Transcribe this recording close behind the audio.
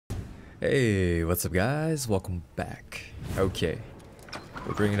Hey, what's up guys? Welcome back. Okay,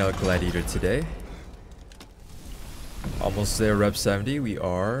 we're bringing out Gladiator today. Almost there, rep 70. We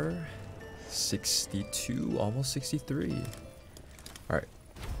are 62, almost 63. Alright,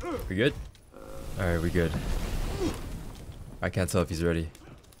 we good? Alright, we good. I can't tell if he's ready.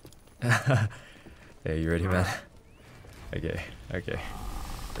 Hey, you ready, man? Okay, okay.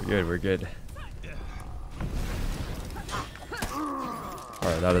 We're good.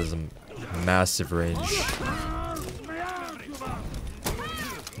 Alright, that is a massive range.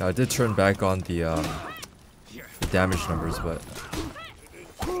 Now I did turn back on the damage numbers, but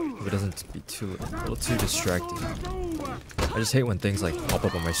it doesn't be a little too distracting. I just hate when things like pop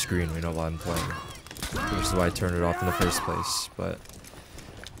up on my screen, you know, while I'm playing, which is why I turned it off in the first place. But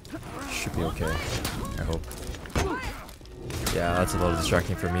should be okay, I hope. Yeah, that's a little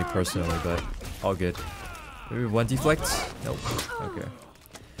distracting for me personally, but all good. Maybe one deflect? Nope. Okay.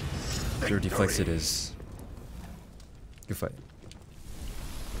 0 deflects it is. Good fight.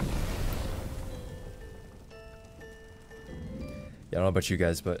 Yeah, I don't know about you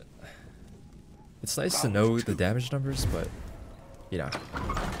guys, but it's nice to know the damage numbers, but you know,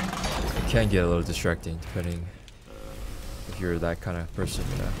 it can get a little distracting depending if you're that kind of person,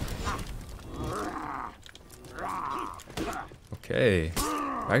 you know. Okay,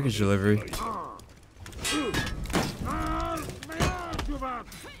 package delivery. Ooh,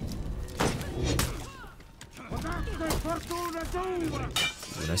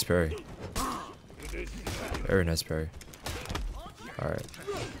 nice parry. Very nice parry. Alright.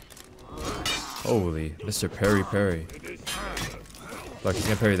 Holy, Mr. Parry. Look, he's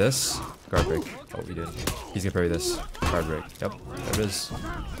gonna parry this. Guard break. Oh, he didn't. He's gonna parry this. Guard break. Yep, there it is.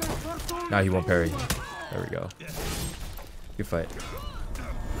 Now he won't parry. There we go. Good fight.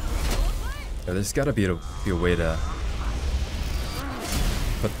 Yeah, there's gotta be a way to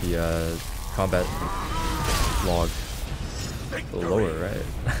put the combat log a little lower, right?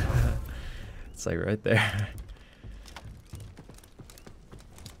 It's like right there.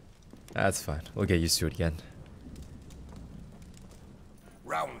 That's fine. We'll get used to it again.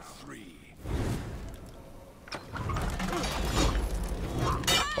 Round 3.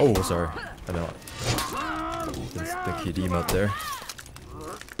 Oh, sorry. I know. The kid emote there.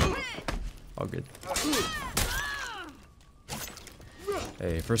 All good.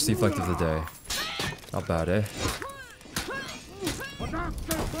 Hey, first deflect of the day. Not bad, eh?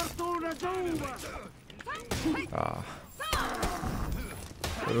 Ah.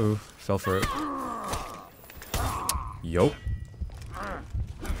 Ooh, fell for it. Yup.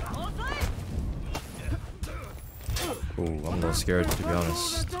 Ooh, I'm a little scared, to be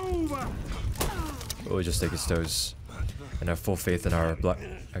honest. We'll just take his toes and have full faith in our black.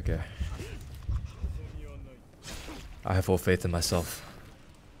 Okay. I have full faith in myself.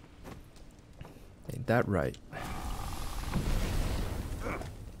 Ain't that right?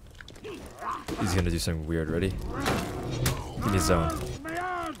 He's gonna do something weird. Ready? Give me zone.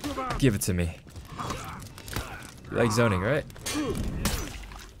 Give it to me. You like zoning, right?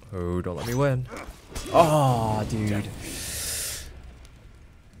 Oh, don't let me win. Oh, dude.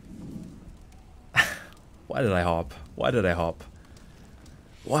 Why did I hop? Why did I hop?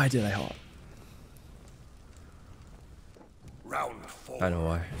 Why did I hop? Round 4. I know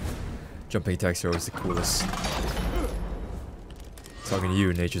why. Jumping attacks are always the coolest. Talking to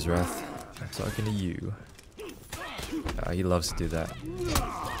you, Nature's Wrath. I'm talking to you. He loves to do that.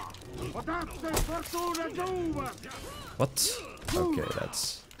 What? Okay,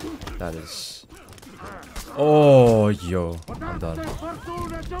 that is. Oh, yo, I'm done. I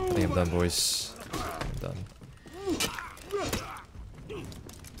think I'm done, boys. I'm done.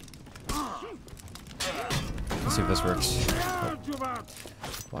 Let's see if this works. Oh.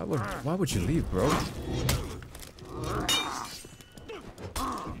 Why would you leave, bro?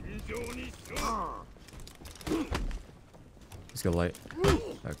 Let's go light.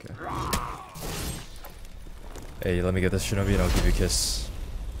 Okay. Hey, let me get this Shinobi and I'll give you a kiss.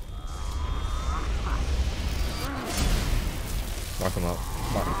 Mark him out.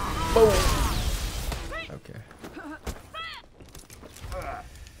 Mark him. Boom! Okay.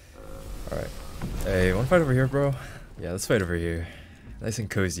 Alright. Hey, wanna fight over here, bro? Yeah, let's fight over here. Nice and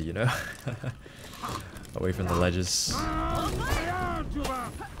cozy, you know? Away from the ledges.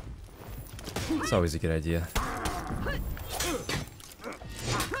 It's always a good idea.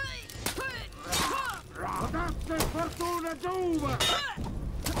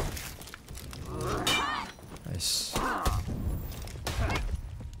 Nice.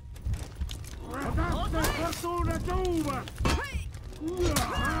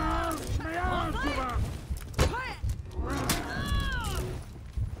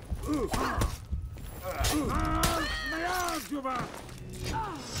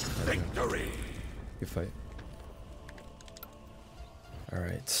 Victory. Good fight.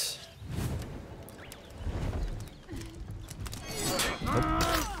 Alright. Nope.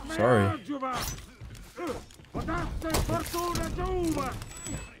 Sorry.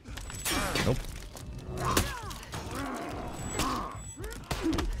 Nope.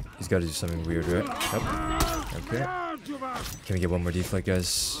 He's got to do something weird, right? Yep. Okay. Can we get one more deflect,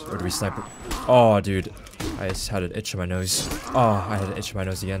 guys? Or do we sniper? Oh, dude. I just had an itch in my nose. Oh, I had an itch in my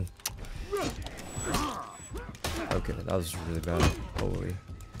nose again. Okay, that was really bad. Holy.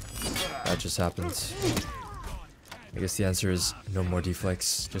 That just happened. I guess the answer is no more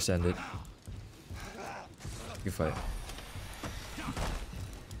deflects. Just end it. Good fight.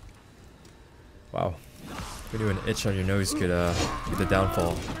 Wow. When you an itch on your nose could be the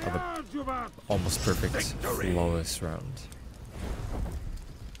downfall of a almost perfect, flawless round.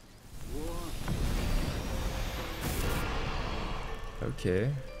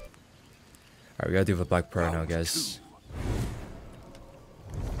 Okay. Alright, we gotta do with a black prayer now, guys.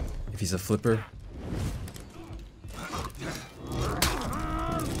 If he's a flipper.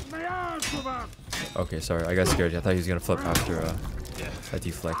 Okay, sorry, I got scared. I thought he was gonna flip after a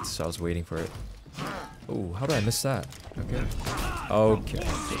deflect, so I was waiting for it. Oh, how did I miss that? Okay. Okay,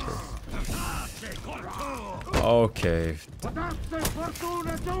 flipper. Okay.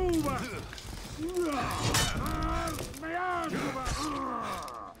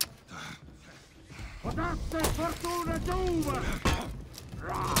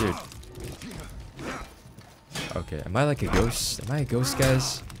 Dude. Okay, am I like a ghost? Am I a ghost,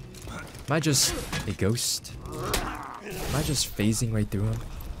 guys? Am I just a ghost? Am I just phasing right through him?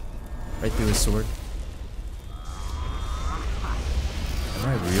 Right through his sword? Am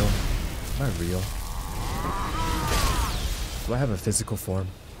I real? Am I real? Do I have a physical form?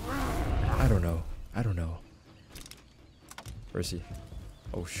 I don't know. I don't know. Where is he?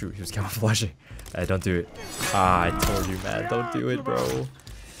 Oh shoot, he was camouflaging. Hey, don't do it. Ah, I told you, man. Don't do it, bro.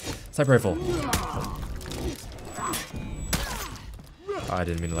 Sniper rifle. Oh, I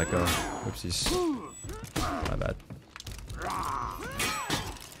didn't mean to let go. Oopsies. My bad.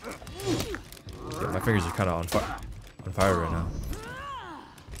 Yeah, my fingers are kind of on fire right now.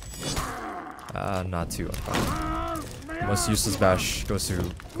 Not too on fire. Most useless bash goes to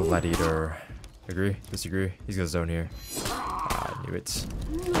Gladiator. Agree? Disagree? He's gonna zone here. I knew it.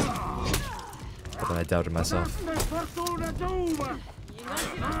 But then I doubted myself.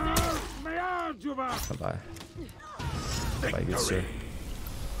 Bye-bye. Bye, good sir.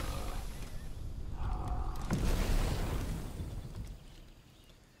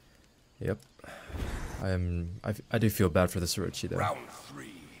 Yep. I do feel bad for this Orochi though. Round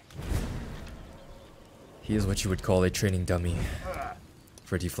 3. He is what you would call a training dummy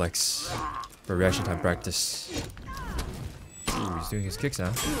for deflects, for reaction time practice. Ooh, he's doing his kicks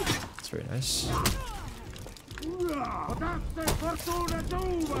now. That's very nice. I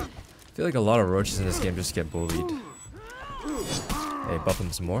feel like a lot of Orochis in this game just get bullied. Hey, buff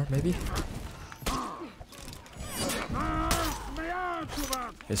him some more, maybe?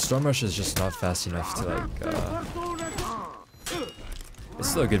 His Storm Rush is just not fast enough to like, it's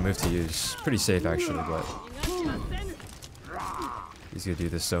still a good move to use. Pretty safe actually, but he's gonna do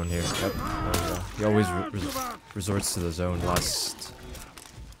this zone here. Yep, there we go. He always resorts to the zone last,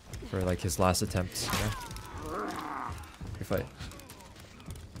 for like his last attempt, you know? Good fight.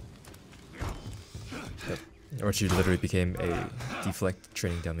 Yep. Orochi literally became a deflect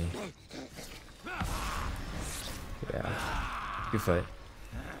training dummy. Yeah. Good fight.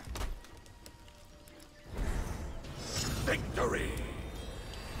 Victory.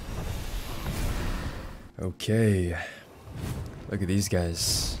 Okay. Look at these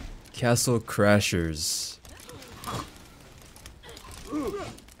guys. Castle Crashers.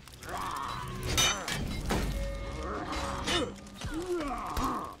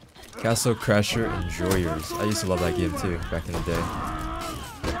 Castle Crasher Enjoyers. I used to love that game too, back in the day.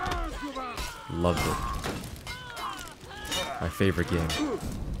 Loved it. My favorite game.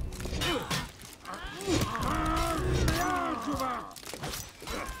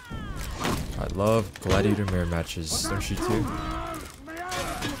 I love Gladiator mirror matches, don't you too?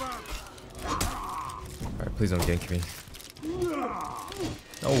 Alright, please don't gank me.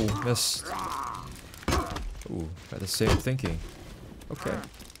 Oh, missed. Ooh, got the same thinking. Okay.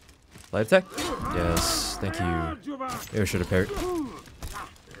 Light attack? Yes, thank you. Maybe I should have parried.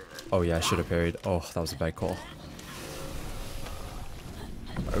 Oh yeah, I should have parried. Oh, that was a bad call.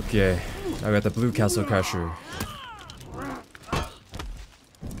 Okay, I got the blue Castle Crasher.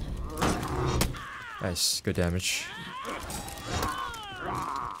 Nice, good damage.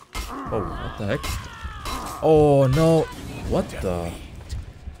 Oh, what the heck? Oh no! What the?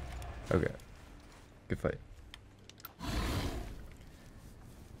 Okay. Good fight.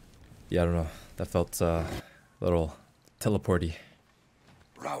 Yeah, I don't know. That felt a little teleporty.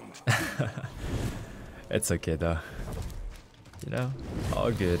 Round. It's okay though. You know?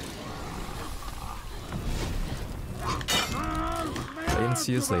 All good.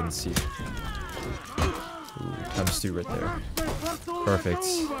 Latency is latency. Ooh, times 2 right there. Perfect.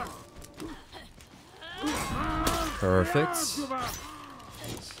 Perfect.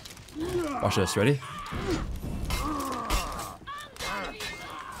 Watch this, ready?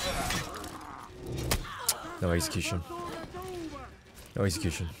 No execution. No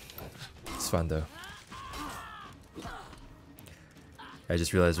execution. It's fine though. I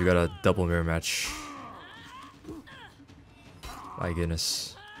just realized we got a double mirror match. My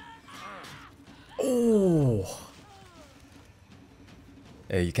goodness. Oh!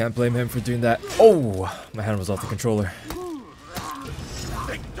 Hey, you can't blame him for doing that. Oh! My hand was off the controller.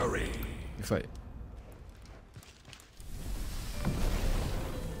 Victory. Good fight.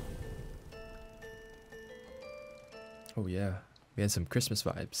 Oh yeah, we had some Christmas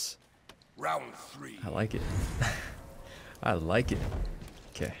vibes. Round 3. I like it. I like it.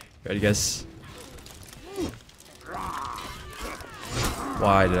 Okay, ready guys?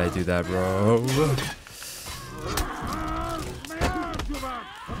 Why did I do that, bro? Ooh,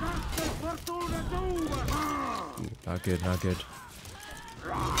 not good, not good.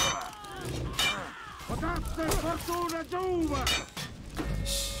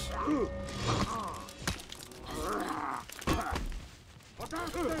 Nice.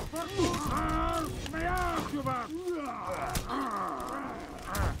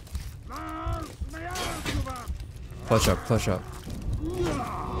 Clutch up, clutch up.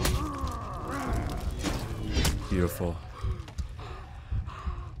 Beautiful.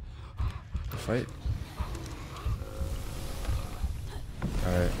 Fight.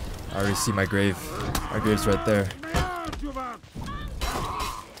 Alright. I already see my grave. My grave's right there.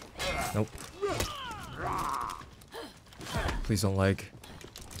 Nope. Please don't lag.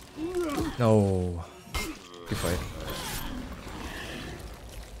 No. Good fight.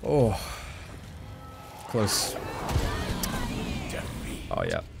 Oh. Close. Oh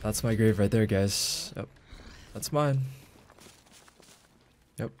yeah. That's my grave right there, guys. Yep. That's mine.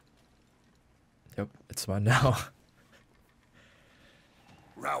 Yep. Yep. It's mine now.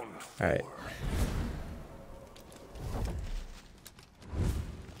 Round 4. Alright.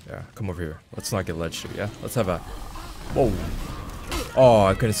 Yeah, come over here. Let's not get ledged here, yeah? Let's have a... Whoa! Oh,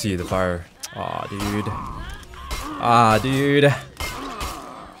 I couldn't see the fire. Aw, dude. Ah, dude.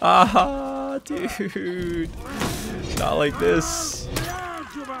 Ah, dude. Not like this.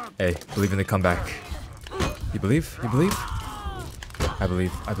 Hey, believe in the comeback. You believe? You believe? I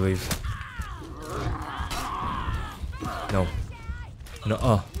believe. I believe. No. No,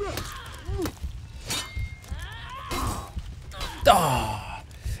 Ah!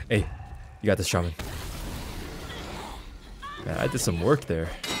 Hey, you got this, Shaman. Man, I did some work there.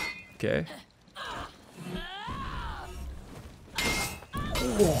 Okay.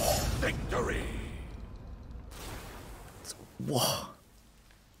 Whoa. Victory. Whoa.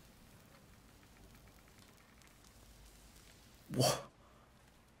 Whoa.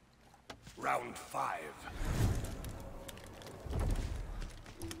 Round 5.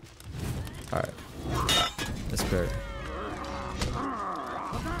 Alright. That's fair.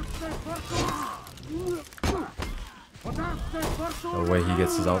 No way he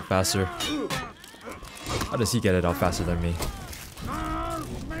gets his out faster. How does he get it out faster than me?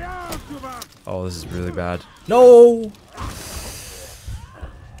 Oh, this is really bad. No!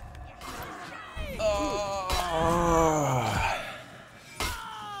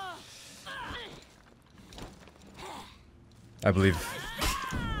 I believe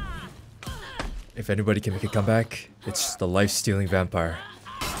if anybody can make a comeback, it's the life-stealing vampire.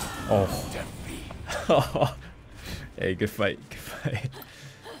 Oh. Hey, good fight. Good fight.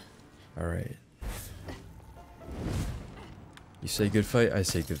 Alright. You say good fight, I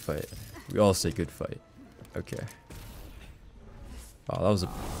say good fight. We all say good fight. Okay. Oh, that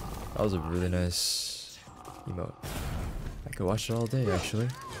was a really nice emote. I could watch it all day, actually.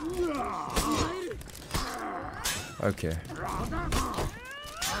 Okay.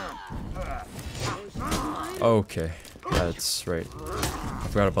 Okay. That's right. I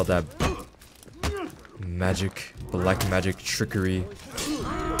forgot about that magic, black magic trickery,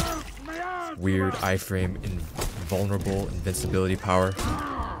 weird iframe, invulnerable invincibility power.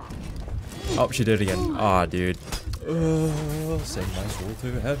 Oh, she did it again. Ah, dude. Send my soul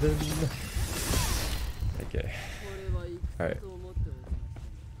to heaven. Okay. Alright.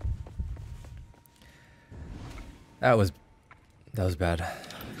 That was bad.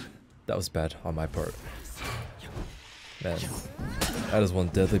 That was bad on my part. Man, that is one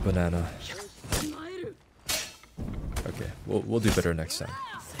deadly banana. Okay, we'll do better next time.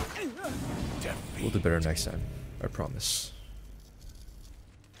 We'll do better next time. I promise.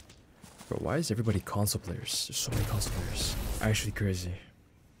 Bro, why is everybody console players? There's so many console players. Actually crazy.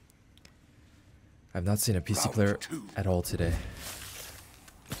 I've not seen a PC player at all today.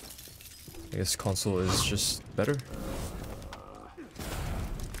 I guess console is just better.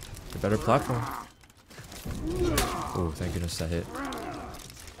 A better platform. Oh, thank goodness that hit.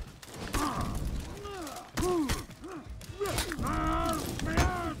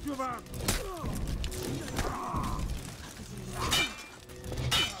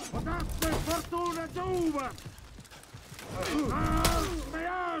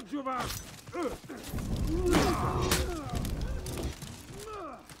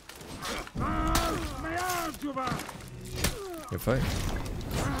 Good fight.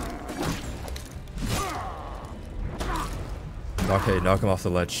 Okay, knock him off the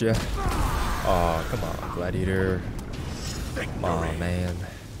ledge, yeah. Oh, come on, Gladiator. Come on, man.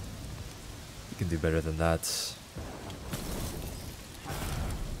 You can do better than that.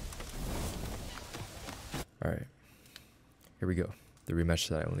 Alright. Here we go. The rematch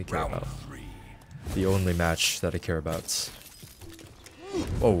that I only care about. The only match that I care about.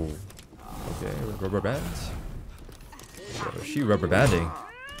 Oh. Okay, rubber band. Is she rubber banding?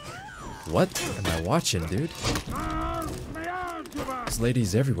 What am I watching, dude? There's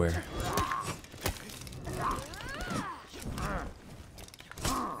ladies everywhere.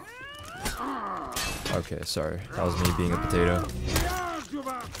 Okay, sorry. That was me being a potato.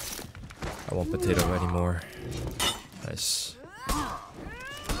 I won't potato anymore. Nice.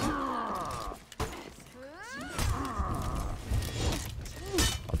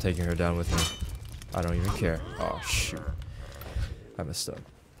 I'm taking her down with me. I don't even care. Oh shoot. I messed up.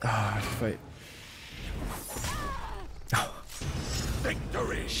 Ah, fight.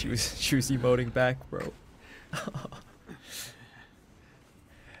 Victory. She was emoting back, bro.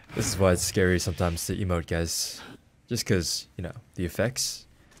 This is why it's scary sometimes to emote, guys. Just cause, you know, the effects,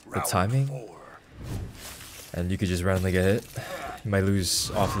 the timing, and you could just randomly get hit. You might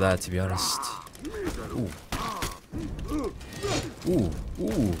lose off of that, to be honest. Ooh. Ooh.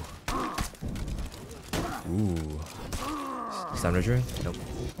 Ooh. Ooh. Stamina drain? Nope.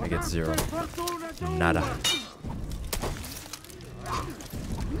 I get 0. Nada.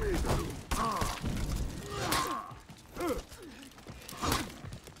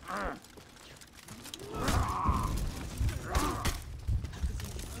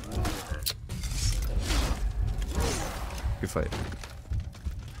 Good fight.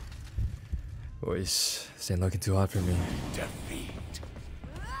 Boys, this ain't looking too hot for me.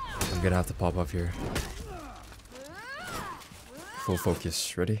 I'm gonna have to pop up here. Full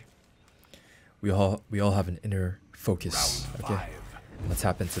focus. Ready? We all have an inner focus. Okay. Let's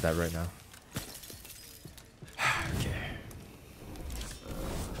tap into that right now. Okay.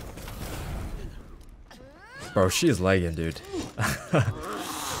 Bro, she is lagging, dude.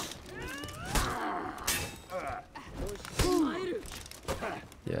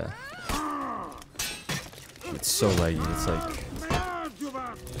 Yeah. It's so laggy. It's like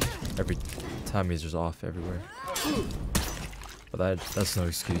every time he's just off everywhere. But that's no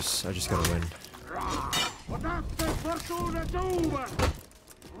excuse. I just gotta win.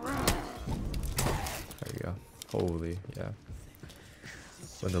 There you go. Holy, yeah.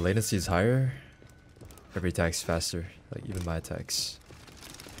 When the latency is higher, every attack's faster. Like even my attacks.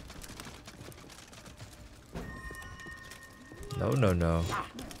 No, no, no.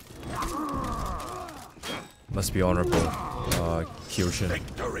 Must be honorable. Kyoshin.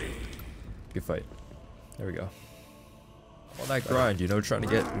 Good fight. There we go. On that grind, you know, trying to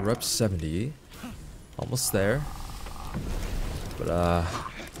get rep 70. Almost there. But,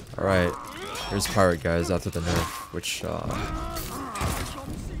 alright. Here's Pirate, guys, after the nerf, which,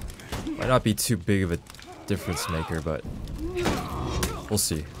 might not be too big of a difference maker, but we'll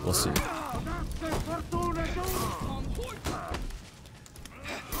see. We'll see.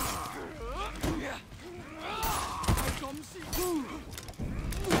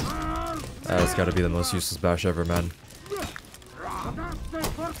 That's gotta be the most useless bash ever, man.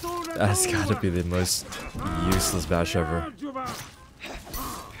 That's gotta be the most useless bash ever.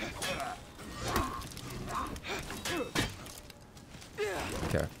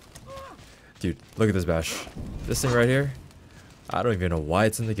 Okay. Dude, look at this bash. This thing right here, I don't even know why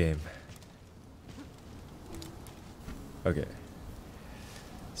it's in the game. Okay.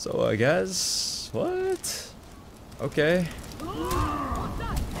 So, guys, what? Okay.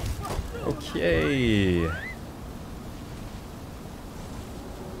 Okay.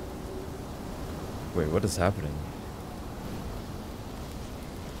 Wait, what is happening?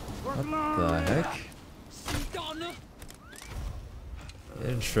 What the heck?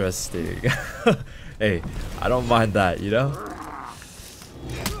 Interesting. Hey, I don't mind that, you know?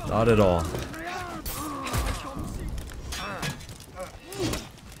 Not at all.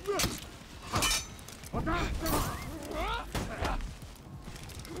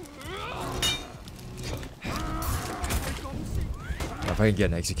 If I can get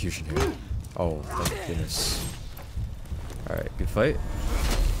an execution here. Oh, thank goodness. Alright, good fight.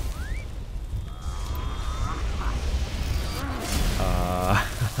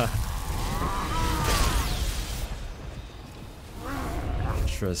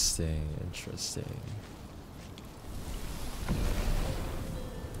 Interesting, interesting.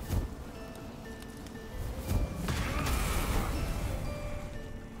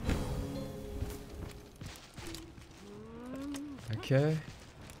 Okay.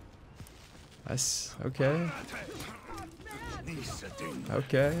 That's okay.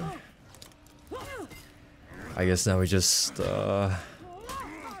 Okay. I guess now we just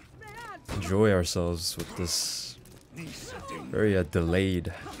enjoy ourselves with this very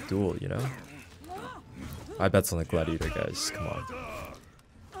delayed duel, you know? I bet's on the Gladiator, guys. Come on.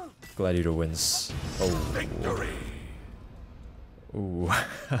 Gladiator wins. Oh. Ooh.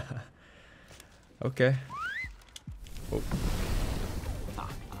 Okay. Oh.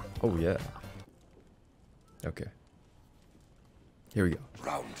 Oh, yeah. Okay. Here we go.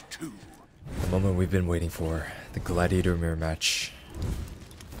 Round 2. The moment we've been waiting for. The Gladiator mirror match.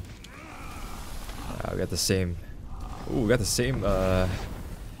 We got the same... Ooh, we got the same, emote,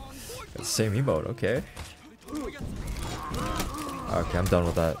 okay. Okay, I'm done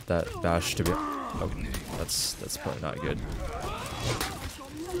with that bash to be... Oh, that's probably not good.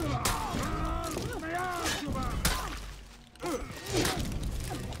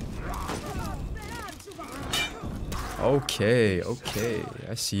 Okay, okay,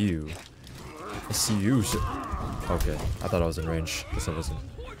 I see you. I see you. Okay, I thought I was in range. Guess I wasn't.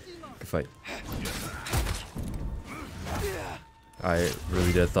 Good fight. I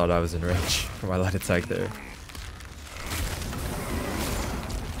really did thought I was in range for my light attack there.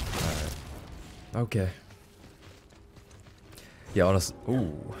 Alright. Okay. Yeah, honestly.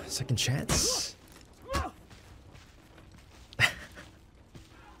 Ooh, second chance?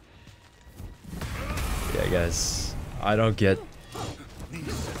 Yeah, guys. I don't get...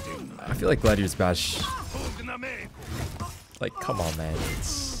 I feel like Gladiator's bash... Like, come on, man.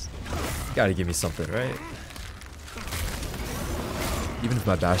 It's... You gotta give me something, right? Even if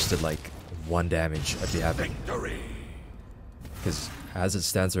my bash did like 1 damage, I'd be happy. Because as it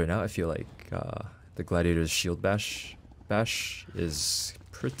stands right now, I feel like the Gladiator's shield bash is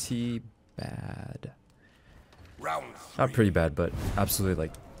pretty bad. Not pretty bad, but absolutely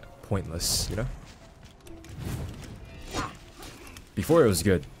like pointless, you know? Before it was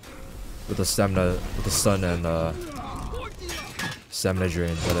good. With the stamina, with the stun and stamina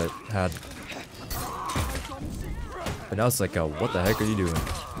drain that it had. But now it's like a, what the heck are you doing?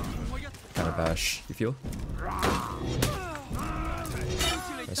 Kind of bash, you feel?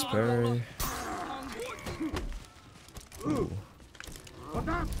 Nice parry. Ooh.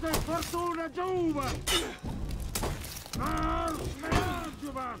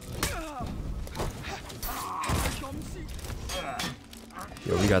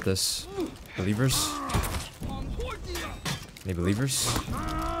 Yo, we got this. Believers? Any believers?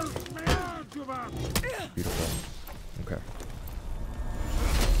 Beautiful. Okay.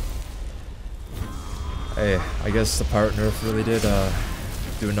 Hey, I guess the pirate nerf really did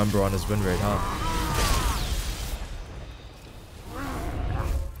do a number on his win rate, huh?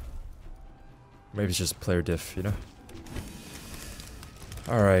 Maybe it's just player diff, you know?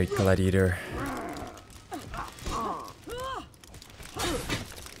 Alright, Gladiator.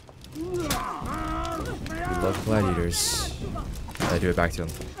 We love gladiators. I do it back to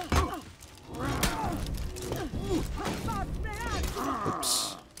him.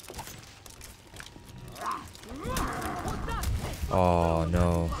 Oops. Oh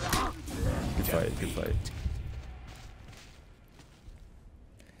no. Good fight, good fight.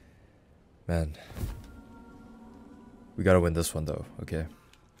 Man. We gotta win this one though, okay?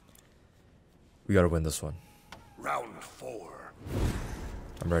 We gotta win this one. Round 4.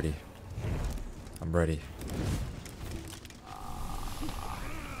 I'm ready. I'm ready.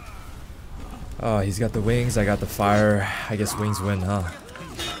 Oh, he's got the wings, I got the fire. I guess wings win, huh?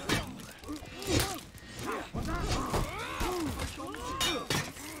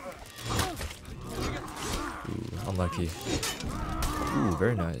 Ooh, unlucky. Ooh,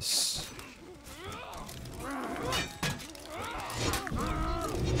 very nice.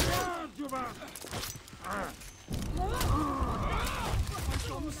 Oh,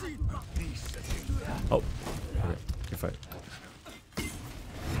 okay, good fight. I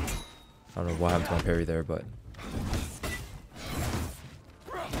don't know what happened to my parry there, but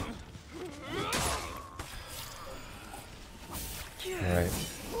alright.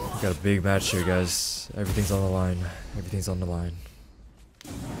 We got a big match here, guys. Everything's on the line. Everything's on the line.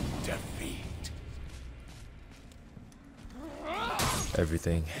 Defeat.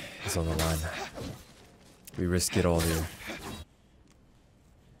 Everything is on the line. We risk it all here.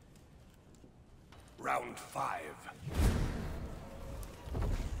 Round 5.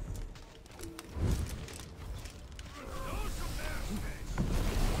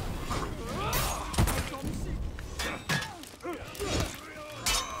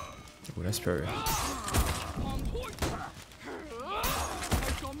 Ooh, nice parry.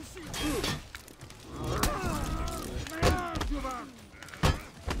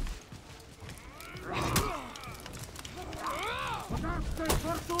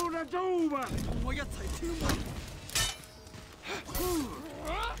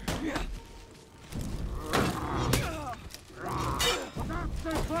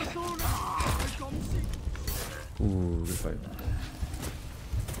 Ooh, good fight.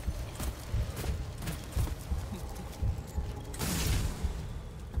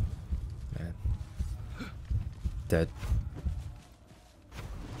 Man. Dead.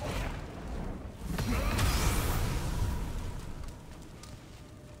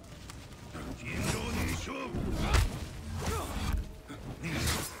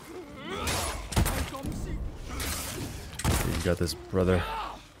 You got this, brother.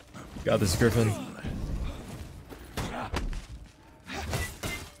 You got this, Gryphon.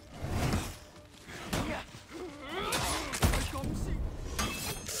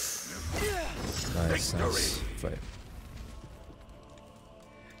 Nice, nice fight.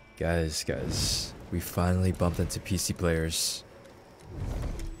 Guys, we finally bumped into PC players.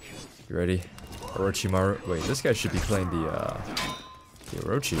 You ready? Orochimaru. Wait, this guy should be playing the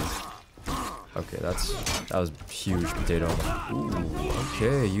Orochi. Okay, that was huge potato. Ooh,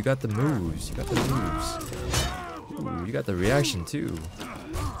 okay, you got the moves. You got the moves. Ooh, you got the reaction too.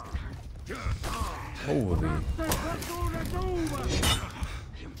 Holy.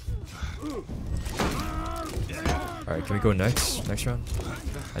 Alright, can we go next round?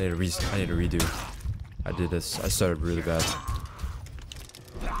 I need to redo. I did this. I started really bad.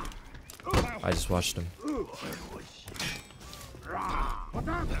 I just watched him. Ooh,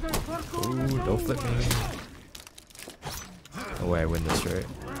 don't flip me. No way I win this, right?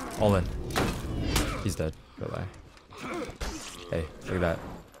 All in. He's dead. Bye-bye. Hey, look at that.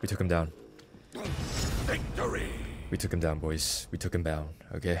 We took him down. Victory. We took him down, boys. We took him down,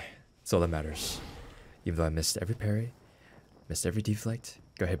 okay? That's all that matters. Even though I missed every parry, missed every deflect,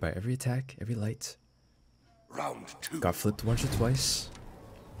 got hit by every attack, every light. Round 2. Got flipped once or twice.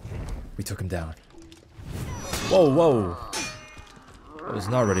 We took him down. Whoa, whoa! I was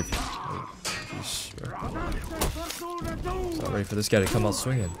not ready for... Oh, I was not ready for this guy to come out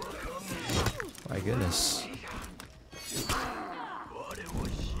swinging. My goodness.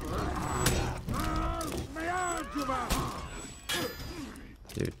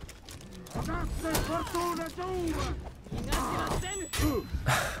 Dude.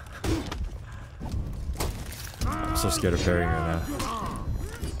 I'm so scared of parrying right now.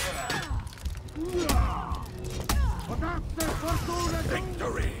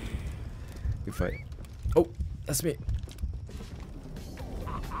 Victory. Good fight. Oh, that's me.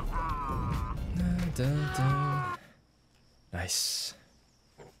 Nice.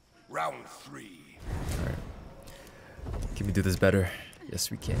 Round 3. Alright. Can we do this better? Yes,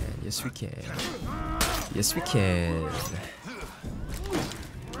 we can. Yes, we can. Yes, we can.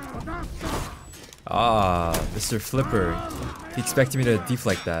 Ah, Mr. Flipper. He expected me to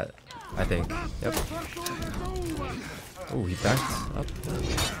deflect that, I think. Yep. Oh, he backed up.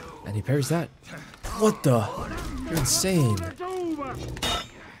 And he parries that. What the? You're insane.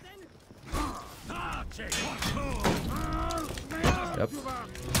 Yep.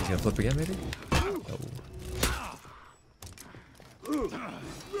 He's gonna flip again, maybe? Oh.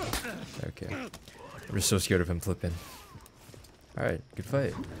 Okay. I'm just so scared of him flipping. Alright, good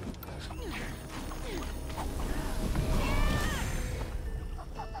fight.